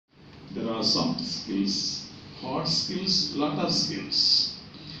There are soft skills, hard skills, lot of skills.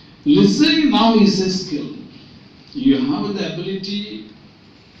 Listening now is a skill. You have the ability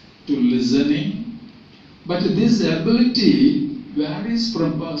to listening, but this ability varies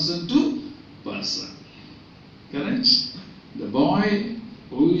from person to person. Correct? The boy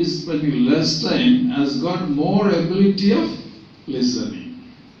who is spending less time has got more ability of listening.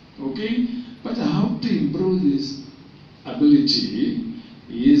 Okay? But how to improve this ability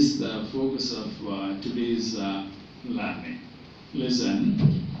is the focus of today's learning.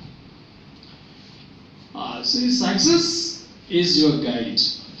 Listen. See, success is your guide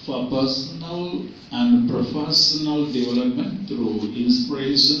for personal and professional development through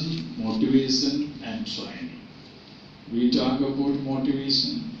inspiration, motivation, and training. We talk about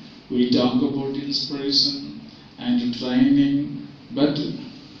motivation, we talk about inspiration and training, but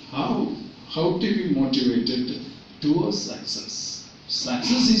how to be motivated towards success?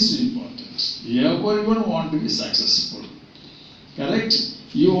 Success is important. Everyone wants to be successful. Correct?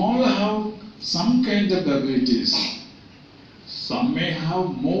 You all have some kind of abilities. Some may have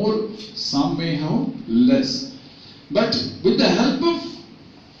more, some may have less. But with the help of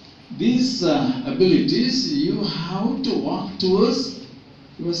these abilities, you have to walk towards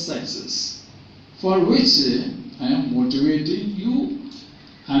your success, for which I am motivating you,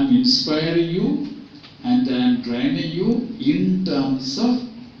 I am inspiring you, and I am training you in terms of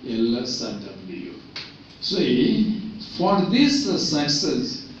LSRW. So, for this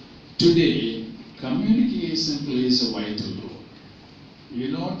success, today, communication plays a vital role. You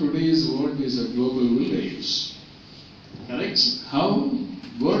know, today's world is a global village. Correct? How?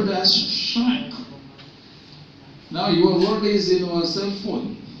 World has shrunk. Now your world is in your cell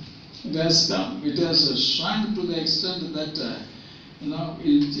phone. It has come. It has shrunk to the extent that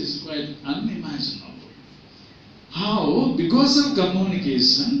it is quite unimaginable. How? Because of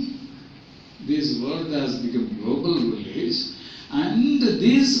communication, this world has become global village, and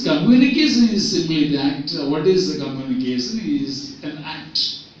this communication is simply the act. What is the communication? It is an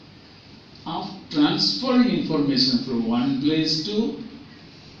act of transferring information from one place to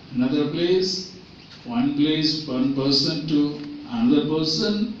another place, one person to another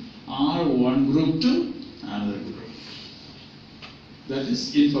person, or one group to another group. That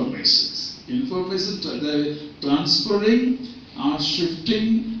is information. Information transferring or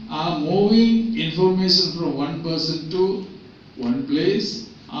shifting or moving information from one person to one place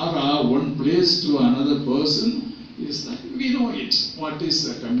or one place to another person is that we know it. What is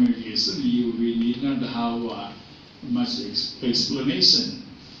the communication? We need not have much explanation.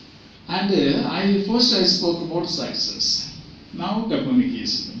 And I spoke about success. Now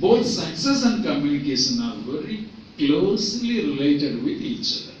communication. Both success and communication are very closely related with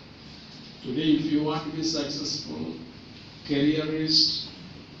each other. Today, if you want to be successful, careerist,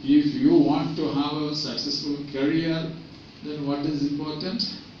 if you want to have a successful career, then what is important?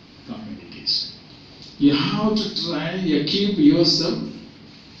 Communication. You have to try to keep yourself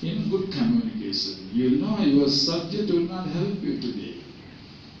in good communication. You know your subject will not help you today.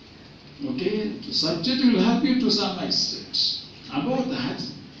 Okay? The subject will help you to some extent. About that,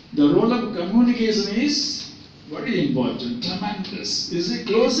 the role of communication is very important, tremendous. Is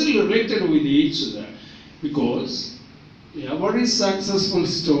closely related with each other, because a very successful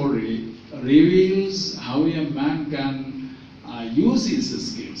story reveals how a man can use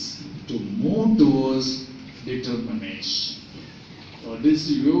his skills to move towards determination. So this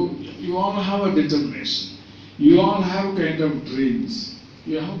you all have a determination. You all have kind of dreams.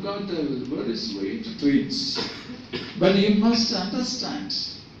 You have got very sweet dreams. But you must understand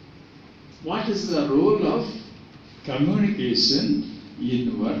what is the role of communication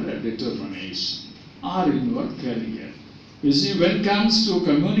in your determination or in your career. You see, when it comes to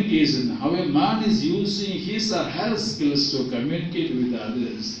communication, how a man is using his or her skills to communicate with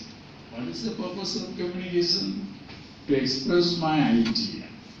others. What is the purpose of communication? To express my idea,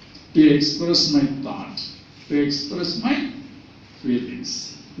 to express my thought, to express my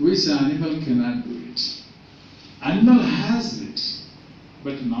feelings. Which animal cannot do it? Animal has it,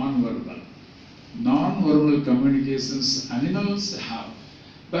 but non-verbal. Non-verbal communications animals have.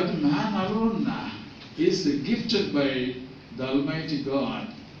 But man alone is gifted by the Almighty God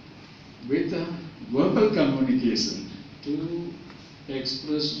with a verbal communication to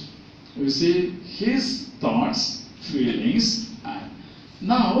express, you see, his thoughts, feelings. And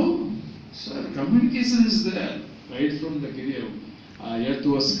now, communication is there right from the beginning. Earth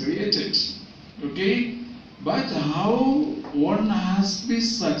was created. Okay? But how one has to be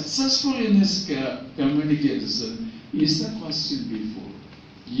successful in his communication is the question before.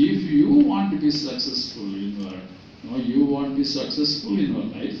 If you want to be successful in your, you want to be successful in your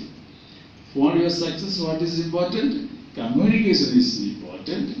life, For your success, what is important? Communication is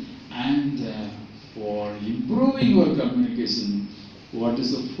important. And for improving your communication, what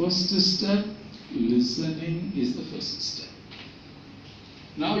is the first step? Listening is the first step.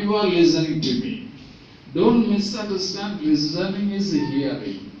 Now you are listening to me. Don't misunderstand. Listening is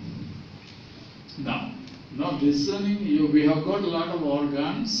hearing. Now listening, we have got a lot of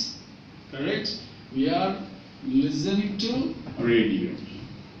organs, correct? We are listening to radio.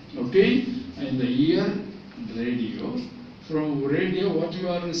 Okay? In the ear, radio. From radio, what you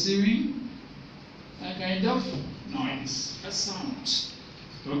are receiving? A kind of noise, a sound.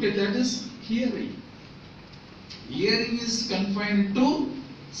 Okay, that is hearing. Hearing is confined to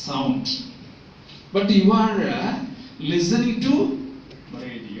sound. But you are listening to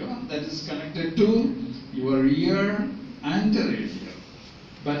radio, that is connected to your ear and the radio.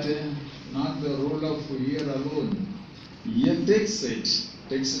 But not the role of ear alone. Ear takes it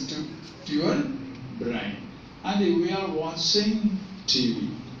to your brain. And we are watching TV.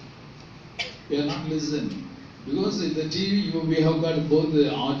 We are not listening. Because in the TV we have got both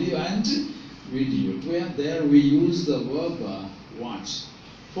the audio and video. There we use the verb watch.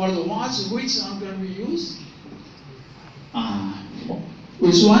 For the watch, which organ we use?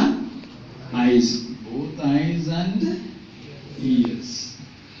 Which one? Eyes. Both eyes and ears.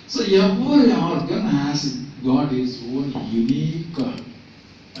 So every organ has got its own unique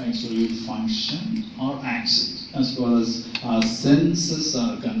actually function or action as far as our senses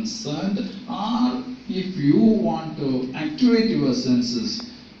are concerned, or if you want to activate your senses,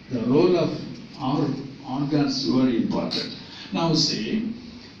 the role of our organs is very important. Now see,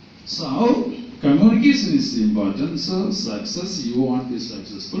 so communication is important. So success, you want to be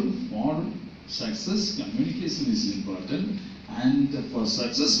successful. For success, communication is important. And for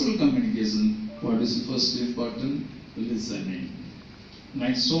successful communication, what is first important? Listening.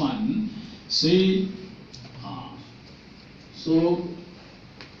 Next one, see, so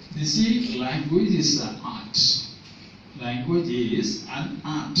this is language is an art. Language is an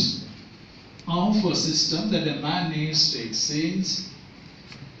art of a system that a man needs to exchange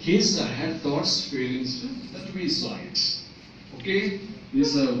his or her thoughts, feelings, that we saw it. Okay?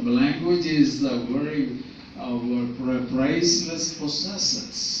 This language is a very priceless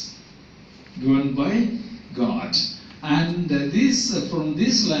possessions given by God. And from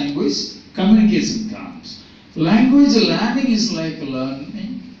this language, communication comes. Language learning is like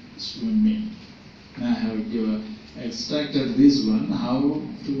learning swimming. I have extracted this one. How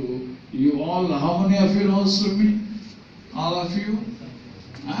many of you know swimming? All of you?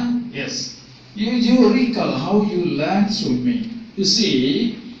 Yes. You recall how you learn swimming. You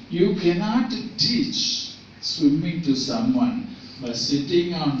see, you cannot teach swimming to someone by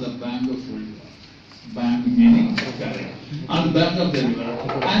sitting on the bank of river. Bank meaning on the bank of the river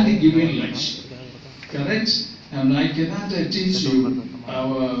and giving lecture. Correct? And I cannot teach you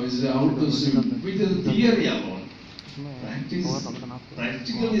how to swim with the theory alone.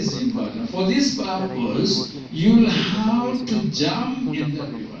 Practical is important. For this purpose, you will have to jump in the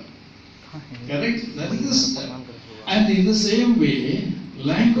river. Correct? That is the step. And in the same way,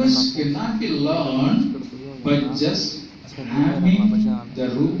 language cannot be learned by just having the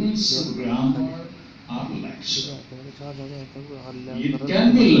rules of grammar or lecture. It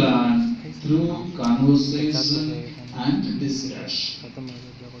can be learned through conversation and discussion.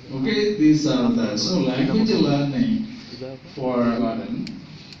 Okay, these are the so language learning for garden,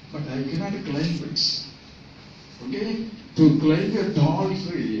 but I cannot climb it. Okay, to climb a tall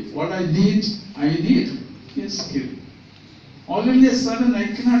tree, what I need a skill. All of a sudden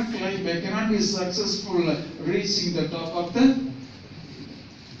I cannot climb, I cannot be successful reaching the top of the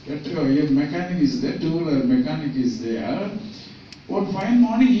a mechanic is there, two-wheeler mechanic is there. One fine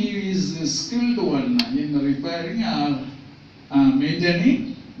morning he is a skilled one in repairing or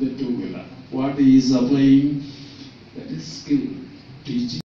maintaining the two-wheeler. What he is applying, that is skill, teaching.